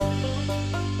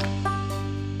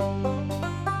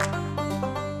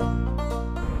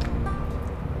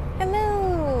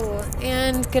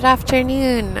Good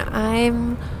afternoon.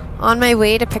 I'm on my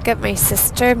way to pick up my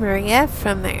sister Maria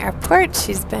from the airport.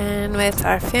 She's been with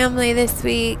our family this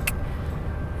week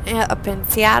up in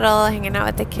Seattle, hanging out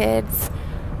with the kids.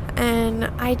 And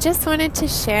I just wanted to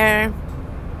share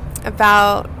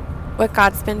about what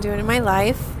God's been doing in my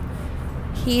life.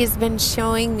 He's been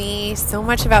showing me so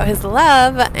much about His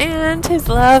love and His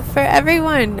love for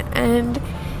everyone, and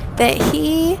that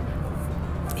He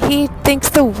thinks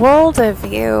the world of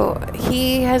you.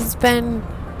 He has been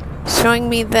showing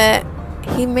me that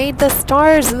He made the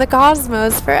stars and the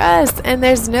cosmos for us, and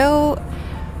there's no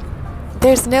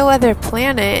other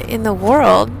planet in the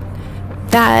world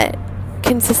that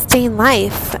can sustain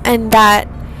life, and that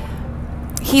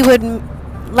He would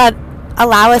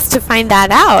allow us to find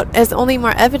that out as only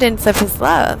more evidence of His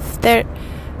love. There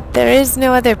is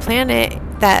no other planet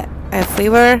that if we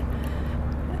were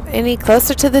any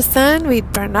closer to the sun,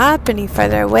 we'd burn up. Any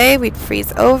further away, we'd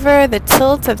freeze over. The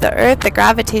tilt of the earth, the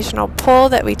gravitational pull,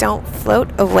 that we don't float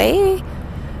away,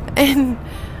 and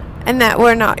that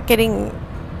we're not getting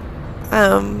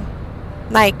how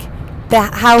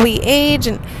we age.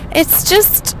 And it's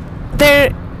just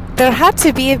there had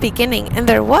to be a beginning, and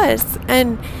there was.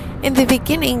 And in the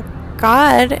beginning,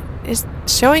 God is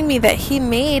showing me that He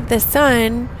made the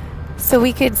sun so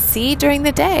we could see during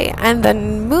the day, and the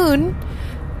moon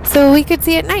so we could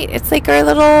see at night. It's like our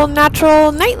little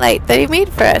natural nightlight that He made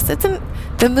for us.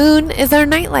 The moon is our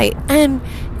nightlight. And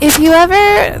if you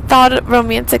ever thought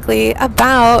romantically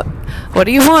about what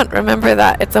do you want, remember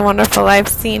that It's a Wonderful Life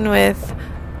scene with,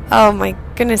 oh my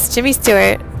goodness, Jimmy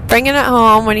Stewart bringing it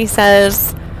home when he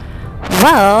says,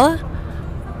 well,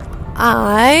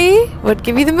 I would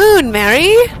give you the moon,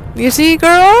 Mary. You see,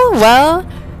 girl? Well,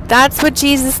 that's what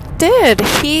Jesus did.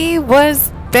 He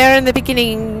was there in the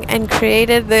beginning and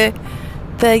created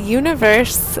the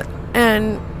universe,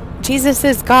 and Jesus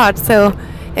is God. So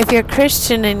if you're a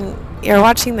Christian and you're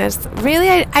watching this, really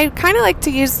I kind of like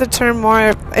to use the term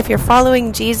more, if you're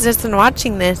following Jesus and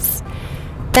watching this,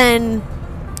 then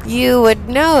you would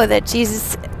know that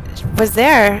Jesus was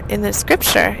there in the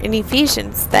scripture in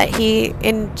Ephesians, that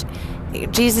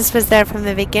Jesus was there from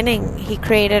the beginning. He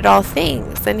created all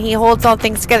things, and He holds all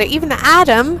things together. Even the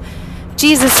atom,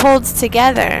 Jesus holds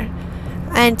together.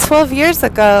 And 12 years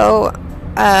ago,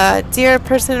 a dear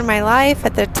person in my life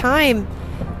at the time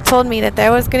told me that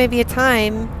there was going to be a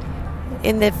time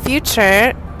in the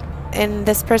future, and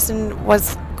this person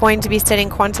was going to be studying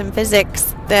quantum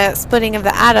physics, the splitting of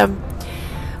the atom,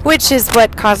 which is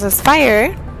what causes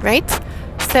fire, right?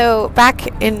 So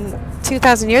back in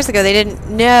 2,000 years ago, they didn't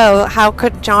know how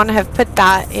could John have put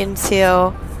that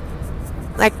into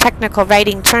like technical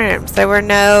writing terms. There were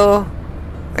no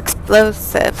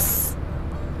explosives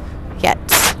yet.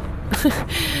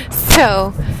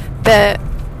 So the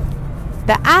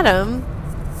atom,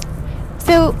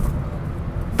 so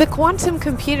the quantum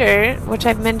computer, which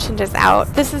I've mentioned, is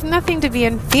out. This is nothing to be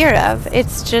in fear of.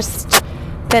 It's just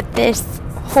that this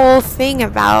whole thing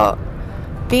about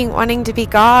wanting to be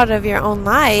God of your own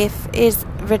life is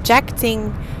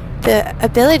rejecting the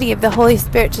ability of the Holy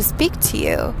Spirit to speak to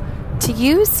you, to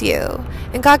use you.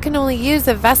 And God can only use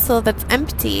a vessel that's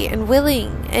empty and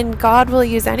willing, and God will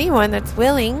use anyone that's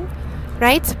willing,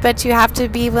 right? But you have to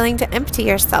be willing to empty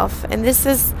yourself. And this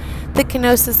is the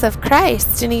kenosis of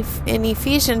Christ in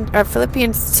Ephesians or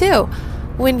Philippians 2.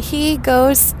 When he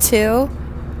goes to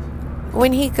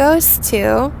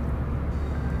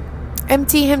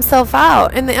empty Himself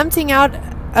out, and the emptying out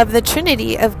of the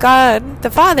Trinity of God the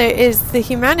Father is the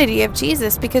humanity of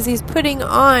Jesus, because He's putting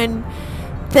on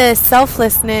the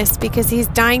selflessness, because He's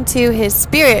dying to His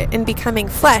spirit and becoming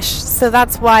flesh. So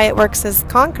that's why it works as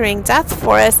conquering death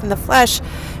for us in the flesh,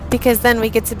 because then we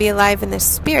get to be alive in the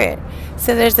spirit.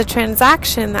 So there's a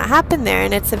transaction that happened there,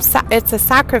 and it's a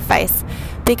sacrifice,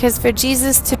 because for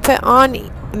Jesus to put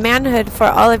on manhood for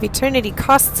all of eternity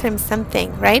costs Him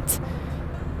something, right?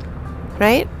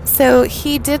 So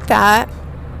He did that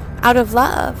out of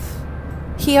love.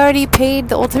 He already paid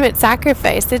the ultimate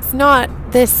sacrifice. It's not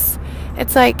this,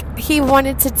 it's like He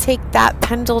wanted to take that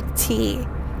penalty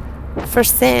for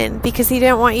sin, because He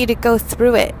didn't want you to go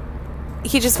through it.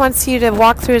 He just wants you to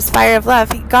walk through His fire of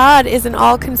love. God is an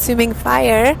all-consuming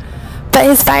fire, but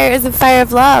His fire is a fire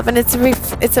of love, and it's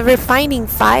a refining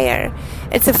fire.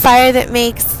 It's a fire that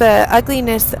makes the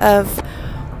ugliness of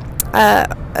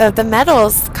the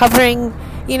metals covering,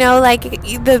 like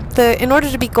in order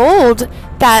to be gold,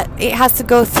 that it has to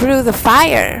go through the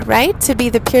fire, right? To be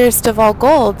the purest of all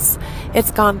golds,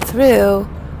 it's gone through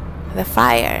the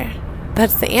fire.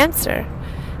 That's the answer.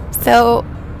 So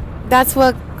that's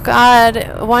what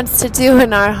God wants to do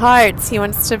in our hearts. He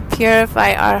wants to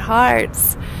purify our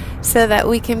hearts so that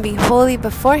we can be holy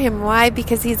before him. Why?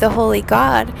 Because he's a holy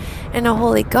God, and a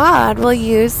holy God will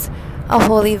use a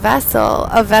holy vessel,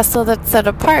 a vessel that's set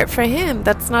apart for him,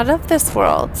 that's not of this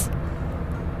world.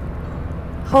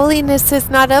 Holiness is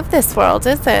not of this world,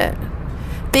 is it?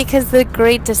 Because the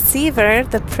great deceiver,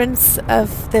 the prince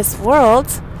of this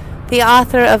world, the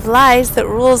author of lies that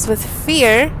rules with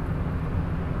fear,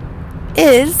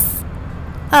 is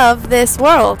of this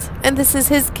world, and this is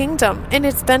his kingdom, and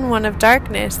it's been one of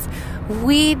darkness.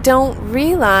 We don't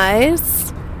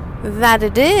realize that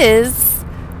it is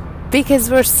because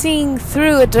we're seeing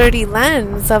through a dirty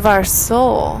lens of our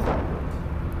soul.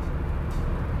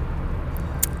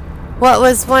 What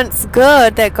was once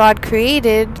good that God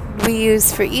created, we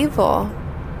use for evil.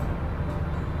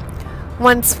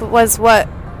 Once was what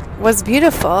was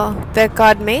beautiful that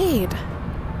God made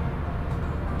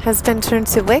has been turned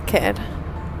to wicked.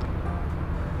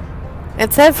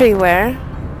 It's everywhere.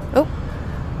 Oh.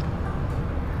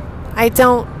 I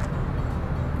don't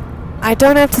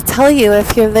have to tell you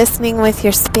if you're listening with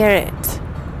your spirit.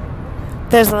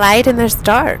 There's light and there's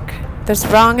dark. There's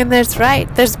wrong and there's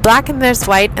right. There's black and there's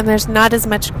white, and there's not as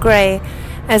much gray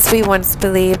as we once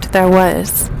believed there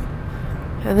was.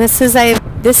 And this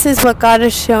is what God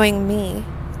is showing me.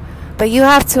 But you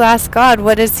have to ask God,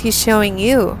 what is he showing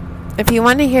you? If you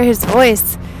want to hear his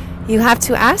voice, you have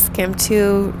to ask him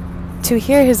to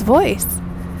hear his voice.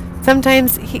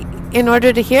 Sometimes in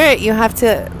order to hear it, you have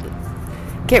to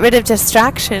get rid of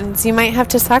distractions. You might have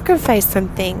to sacrifice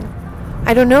something.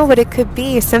 I don't know what it could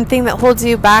be. Something that holds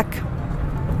you back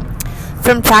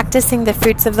from practicing the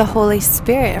fruits of the Holy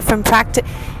Spirit.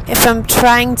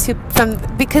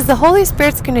 Because the Holy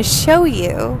Spirit's going to show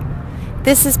you.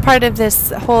 This is part of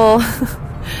this whole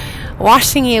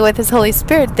washing you with his Holy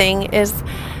Spirit thing, is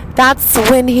that's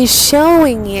when he's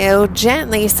showing you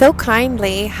gently, so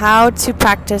kindly, how to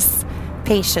practice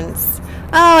patience.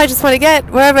 Oh, I just want to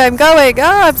get wherever I'm going. Oh,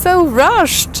 I'm so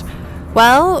rushed.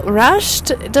 Well,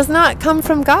 rushed does not come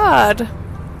from God.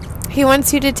 He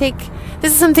wants you to take...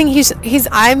 This is something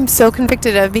I'm so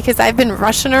convicted of, because I've been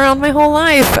rushing around my whole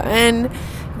life, and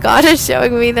God is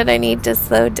showing me that I need to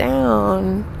slow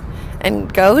down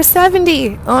and go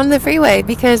 70 on the freeway,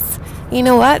 because you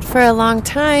know what? For a long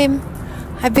time,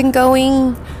 I've been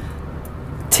going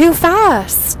too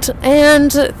fast,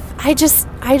 and I just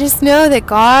know that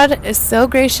God is so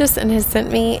gracious and has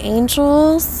sent me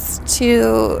angels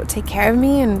to take care of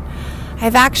me. And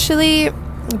I've actually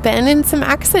been in some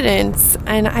accidents,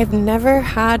 and I've never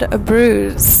had a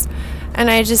bruise. And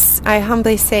I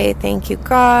humbly say thank you,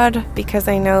 God, because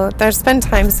I know there's been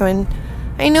times when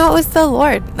I know it was the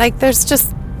Lord. Like,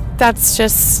 there's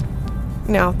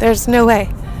no way.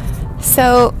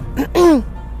 So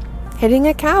hitting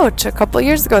a couch a couple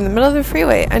years ago in the middle of the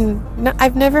freeway, and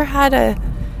I've never had a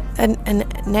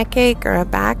neck ache or a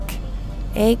back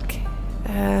ache,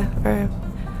 I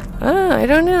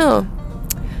don't know.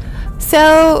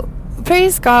 So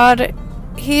praise God,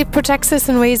 he protects us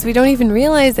in ways we don't even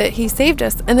realize that he saved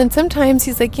us. And then sometimes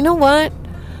he's like, you know what,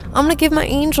 I'm gonna give my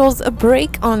angels a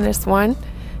break on this one,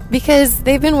 because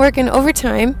they've been working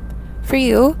overtime for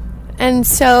you, and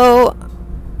so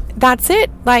that's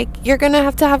it. Like, you're going to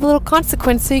have a little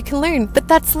consequence so you can learn. But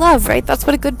that's love, right? That's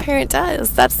what a good parent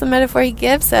does. That's the metaphor he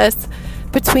gives us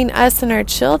between us and our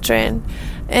children.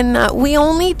 And we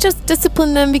only just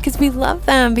discipline them because we love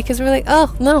them, because we're like,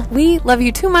 oh, no, we love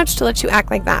you too much to let you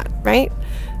act like that, right?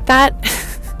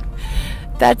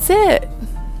 That's it.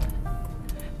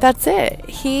 That's it.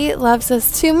 He loves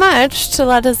us too much to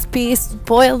let us be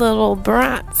spoiled little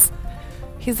brats.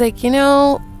 He's like, you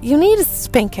need a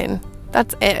spanking.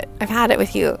 That's it. I've had it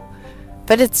with you.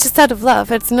 But it's just out of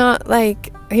love. It's not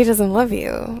like he doesn't love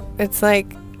you. It's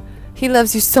like he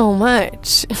loves you so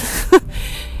much.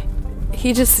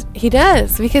 He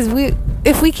does. Because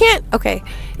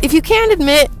if you can't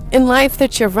admit in life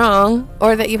that you're wrong,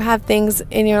 or that you have things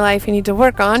in your life you need to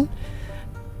work on,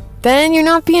 then you're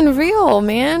not being real,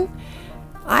 man.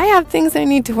 I have things I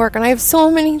need to work on. I have so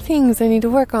many things I need to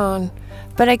work on.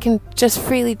 But I can just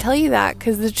freely tell you that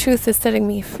because the truth is setting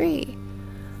me free.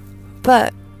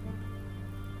 But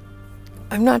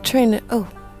I'm not trying to... Oh,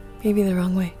 maybe the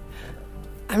wrong way.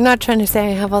 I'm not trying to say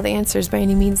I have all the answers by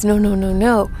any means.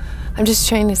 No. I'm just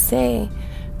trying to say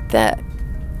that...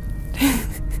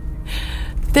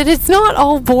 that it's not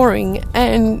all boring.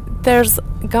 And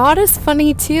God is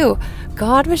funny too.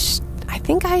 God was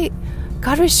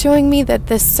showing me that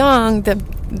this song,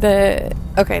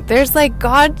 there's like,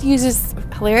 God uses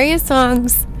hilarious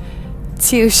songs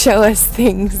to show us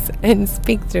things and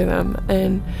speak through them.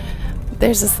 And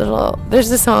there's a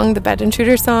song, the Bed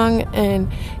Intruder song, and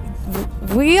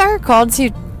we are called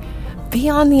to be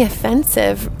on the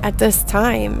offensive at this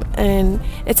time. And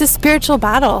it's a spiritual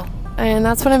battle. And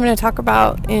that's what I'm going to talk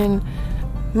about in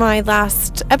my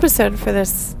last episode for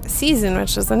this season,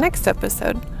 which is the next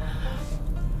episode.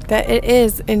 That it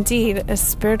is indeed a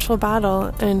spiritual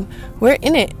battle, and we're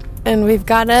in it. And we've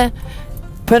got to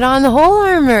put on the whole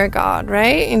armor of God,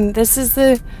 right? And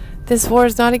this war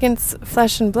is not against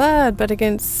flesh and blood, but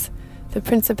against the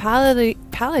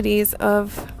principalities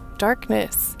of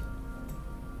darkness.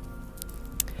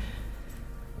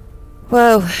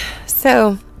 Whoa.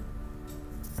 So,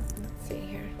 let's see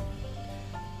here.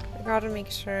 I gotta make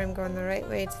sure I'm going the right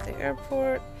way to the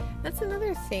airport. That's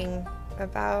another thing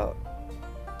about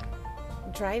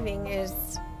driving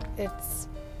is it's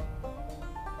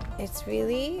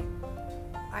really,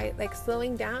 I like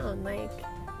slowing down, like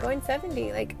going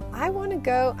 70. Like, I want to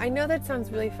go. I know that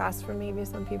sounds really fast for maybe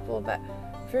some people, but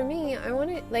for me, I want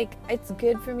to, like, it's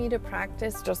good for me to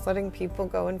practice just letting people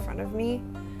go in front of me,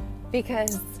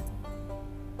 because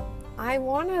I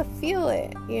want to feel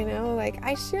it, you know, like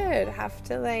I should have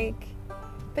to, like,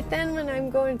 but then when I'm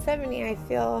going 70, I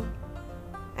feel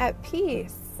at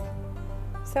peace.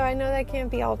 So I know that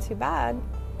can't be all too bad.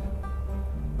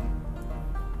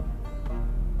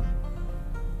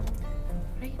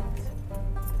 Right?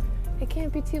 It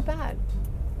can't be too bad.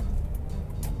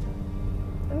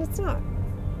 And it's not.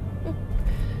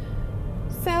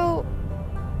 So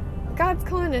God's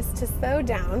calling us to slow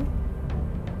down.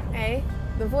 Okay?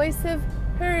 The voice of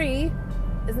hurry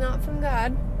is not from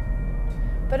God.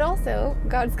 But also,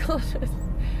 God's called us.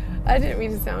 I didn't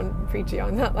mean to sound preachy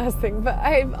on that last thing, but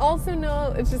I also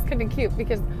know it's just kind of cute,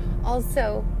 because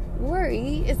also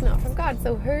worry is not from God.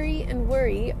 So hurry and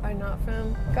worry are not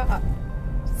from God.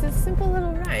 It's a simple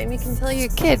little rhyme you can tell your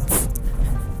kids.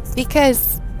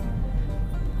 Because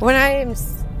when I am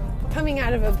coming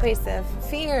out of a place of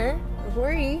fear,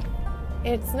 worry,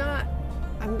 it's not,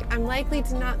 I'm likely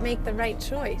to not make the right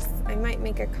choice. I might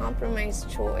make a compromised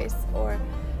choice, or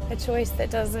a choice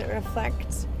that doesn't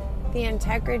reflect the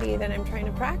integrity that I'm trying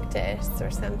to practice,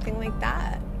 or something like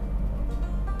that.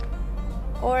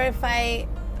 Or if I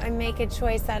make a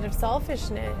choice out of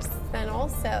selfishness, then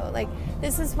also, like,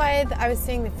 this is why I was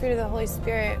saying the fruit of the Holy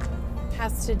Spirit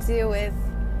has to do with,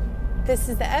 this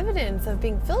is the evidence of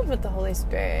being filled with the Holy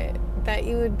Spirit, that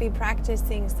you would be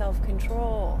practicing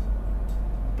self-control.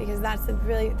 Because that's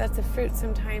a fruit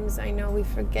sometimes I know we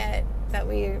forget that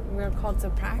we're called to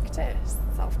practice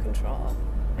self-control.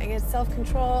 I guess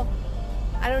self-control,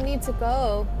 I don't need to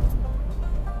go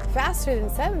faster than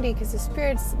 70 because the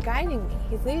Spirit's guiding me.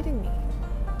 He's leading me.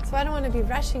 So I don't want to be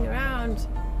rushing around,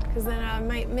 because then I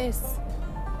might miss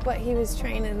what He was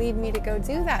trying to lead me to go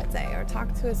do that day, or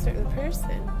talk to a certain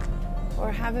person,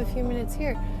 or have a few minutes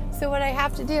here. So what I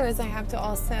have to do is I have to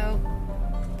also,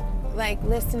 like,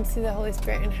 listen to the Holy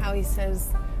Spirit and how He says,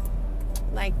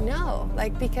 like, no.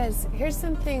 Like, because here's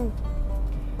something,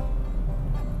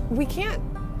 we can't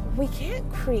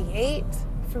create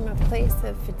from a place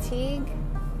of fatigue,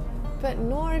 but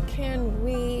nor can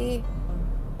we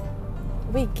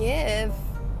give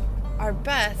our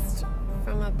best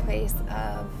from a place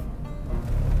of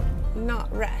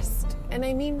not rest. And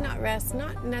I mean not rest,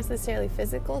 not necessarily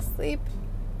physical sleep,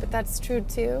 but that's true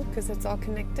too, because it's all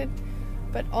connected,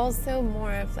 but also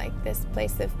more of like this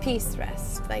place of peace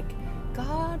rest. Like,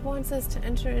 God wants us to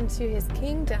enter into His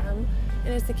kingdom,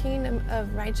 and it's the kingdom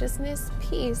of righteousness,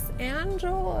 peace, and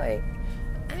joy.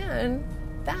 And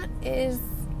that is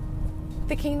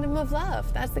the kingdom of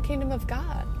love. That's the kingdom of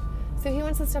God. So He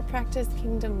wants us to practice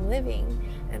kingdom living,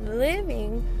 and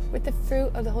living with the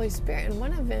fruit of the Holy Spirit. And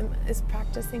one of them is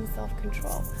practicing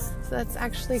self-control. So that's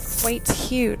actually quite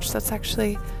huge. That's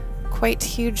actually quite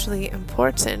hugely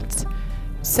important,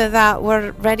 so that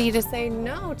we're ready to say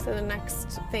no to the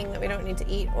next thing that we don't need to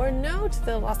eat, or no to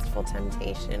the lustful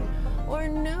temptation, or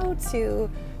no to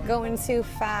going too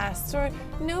fast, or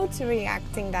no to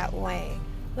reacting that way.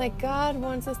 Like, God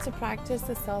wants us to practice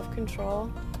the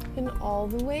self-control in all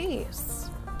the ways.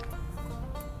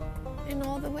 In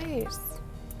all the ways.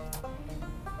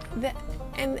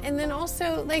 And then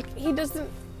also, like, He doesn't,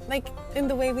 like, in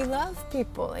the way we love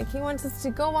people. Like, He wants us to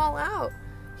go all out.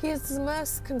 He is the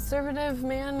most conservative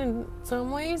man in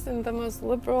some ways and the most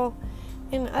liberal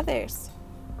in others.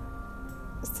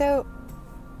 So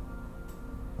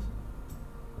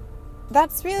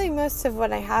that's really most of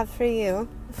what I have for you.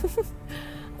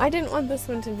 I didn't want this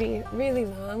one to be really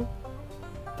long,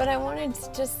 but I wanted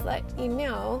to just let you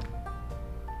know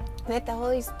that the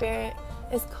Holy Spirit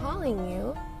is calling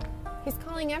you. He's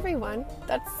calling everyone.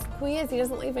 That's who He is. He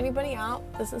doesn't leave anybody out.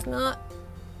 This is not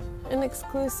an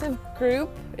exclusive group.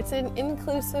 It's an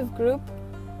inclusive group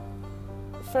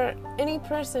for any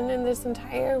person in this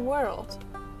entire world.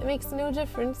 It makes no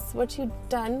difference what you've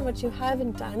done, what you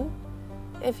haven't done.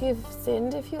 If you've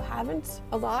sinned, if you haven't,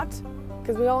 a lot,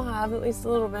 because we all have, at least a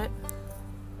little bit.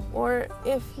 Or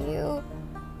if you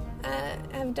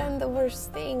have done the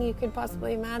worst thing you could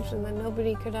possibly imagine that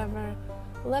nobody could ever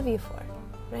love you for,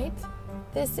 right?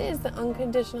 This is the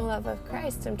unconditional love of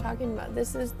Christ I'm talking about.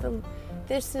 This is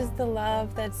the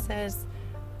love that says,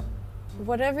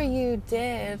 whatever you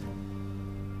did,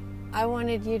 I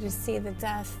wanted you to see the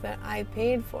death that I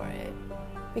paid for it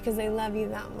because I love you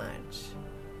that much.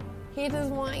 He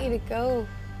doesn't want you to go.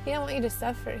 He doesn't want you to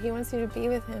suffer. He wants you to be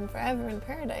with him forever in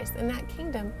paradise. And that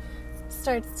kingdom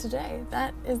starts today.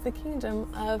 That is the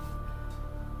kingdom of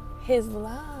his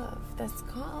love that's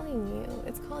calling you.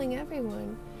 It's calling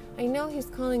everyone. I know he's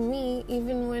calling me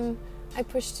even when I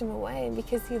pushed him away,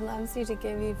 because he loves you to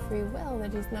give you free will,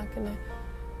 that he's not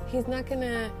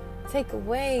gonna take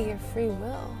away your free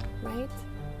will, right?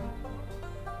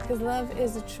 Because love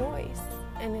is a choice,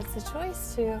 and it's a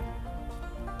choice to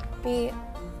be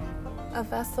a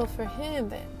vessel for him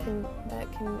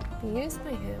that can be used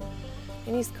by him.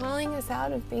 And he's calling us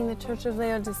out of being the Church of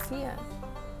Laodicea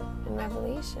in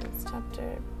Revelations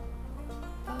chapter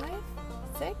 5,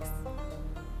 6,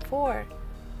 4.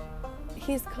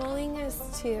 He's calling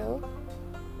us to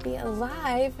be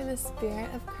alive in the Spirit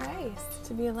of Christ,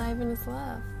 to be alive in his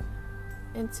love,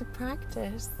 and to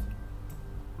practice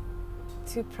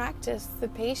the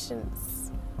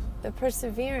patience, the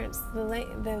perseverance,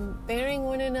 the bearing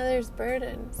one another's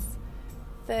burdens,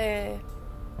 the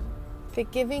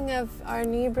giving of our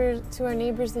neighbors to our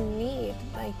neighbors in need.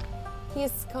 Like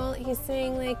he's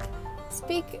saying, like,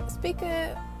 speak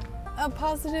a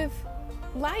positive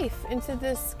life into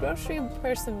this grocery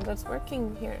person that's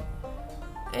working here,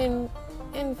 and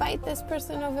invite this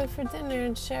person over for dinner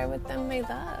and share with them my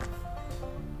love,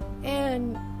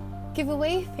 and give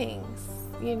away things,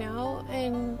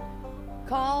 and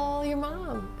call your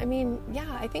mom. I mean,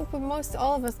 yeah, I think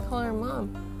all of us call our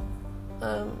mom.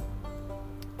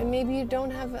 And maybe you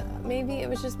don't have, maybe it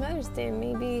was just Mother's Day, and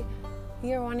maybe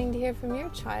you're wanting to hear from your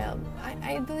child.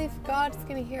 I believe God's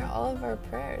going to hear all of our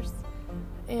prayers,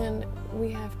 and we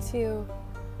have to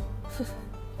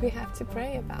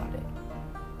pray about it.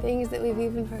 Things that we've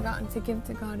even forgotten to give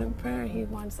to God in prayer, he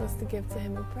wants us to give to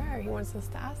him in prayer. He wants us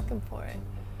to ask him for it,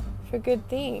 for good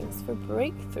things, for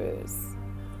breakthroughs.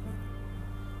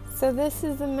 So this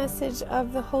is the message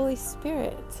of the Holy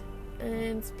Spirit.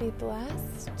 And be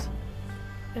blessed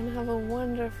and have a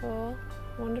wonderful,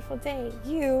 wonderful day.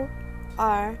 You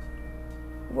are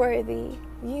worthy.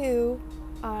 You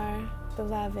are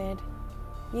beloved.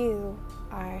 You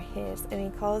are his.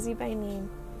 And he calls you by name.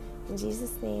 In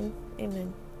Jesus' name,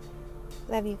 amen.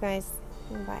 Love you guys,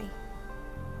 and bye.